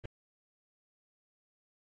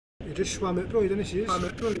You just swam it, bro, you didn't see it.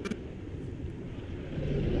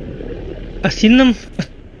 I seen them.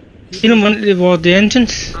 I seen them run toward the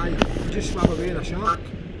entrance. Aye, you just swam away in a shark.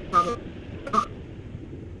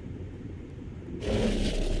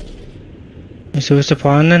 So what's the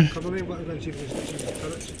plan then? Cover me, what are we going to see if there's the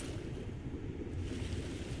turrets?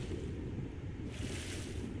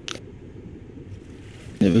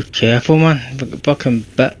 Be careful, man. Fucking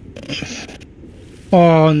bit.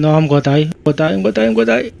 Oh no, I'm gonna die. I'm gonna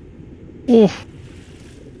die. Oh.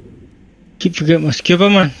 Keep forgetting my scuba,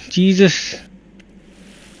 man. Jesus.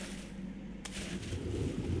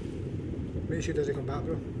 Make sure he doesn't come back,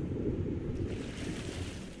 bro.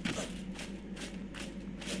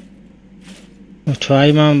 I'll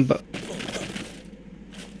try, man, but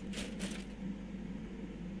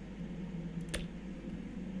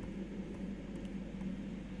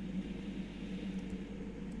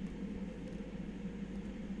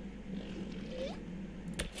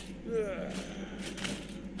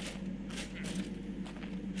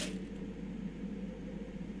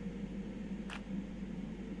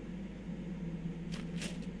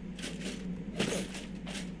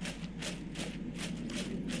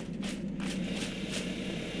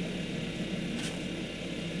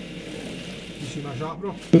You see my shark,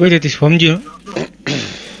 bro? where did this from, do you know?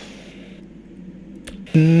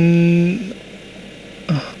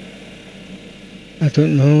 I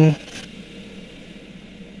don't know.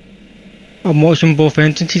 I'm watching both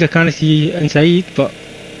entrances, I can't see inside, but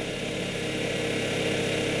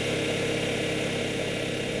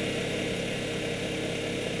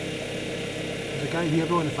There's a guy here,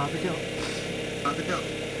 bro, in the fabricator.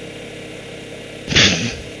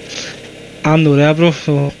 I'm not there, bro,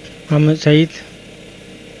 so I'm outside.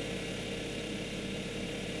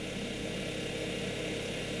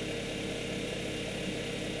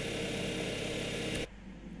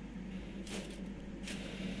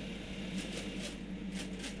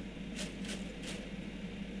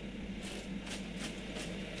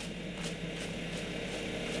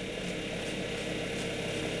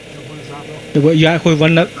 What is that, bro? You actually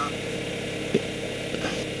run up.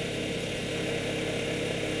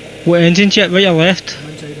 What engine yet? Right or left? I'm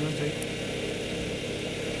inside.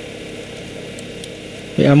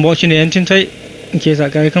 Yeah, I'm watching the engine tight in case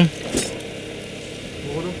that guy come.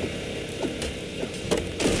 Over him.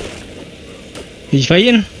 He's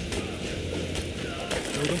fighting.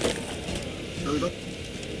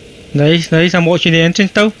 Nice, I'm watching the engine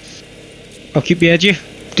still. I'll keep the edge of you.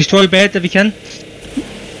 Destroy bed if you can.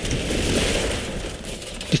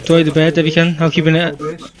 Destroy the bed if you can. I'll keep in it.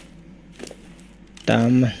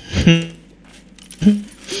 Damn.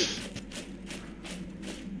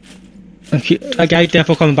 That guy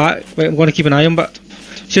definitely coming back. Wait, I'm going to keep an eye on, but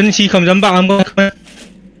as soon as he comes in, but I'm going to come in.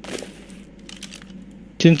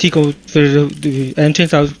 As soon as he goes for the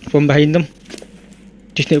entrance, I'll run behind him.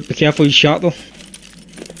 Just need to be careful, he's sharp though.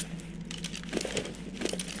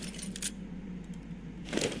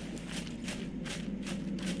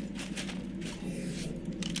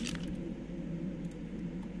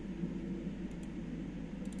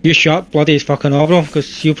 You're sharp, bloody as fucking all, bro,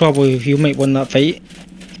 because you might win that fight.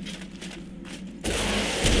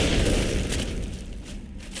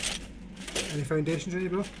 Any foundations ready,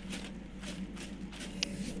 bro?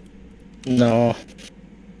 No.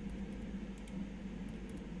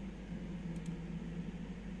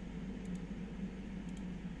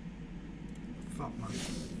 Fuck, man.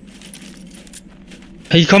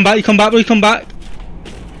 Hey, you come back, bro, you come back.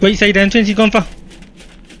 Right side entrance, he's gone for.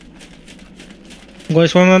 I'm going to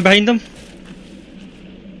swim in behind him.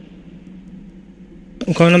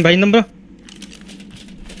 I'm coming in behind him, bro.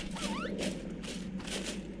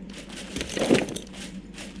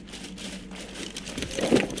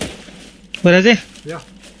 Where is he? Yeah.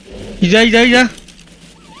 He's there.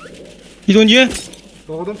 He's on you.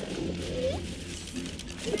 Hold him.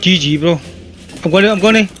 GG, bro. I'm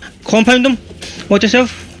going to compound him. Watch yourself.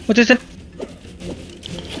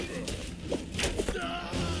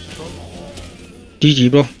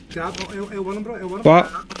 GG, bro. Grab L1 him, bro. L1 him. What?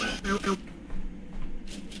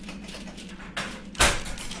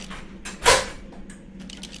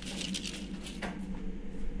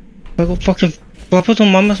 I got fucking flippers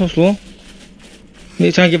on mama so slow. Need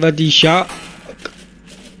to try and get that D shot.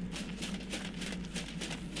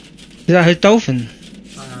 Is that his dolphin?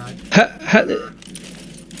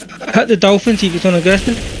 Hit the dolphin, see if it's on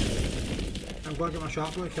aggressive. I'm going to get my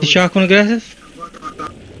shark, bro. The shark on aggressive?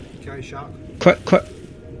 Kill his shark. Quick.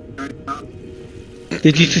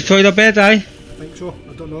 Did you destroy the bed, aye? I think so.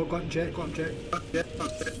 I don't know. Go and check.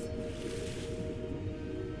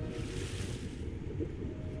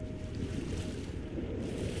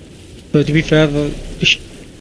 But to be fair, the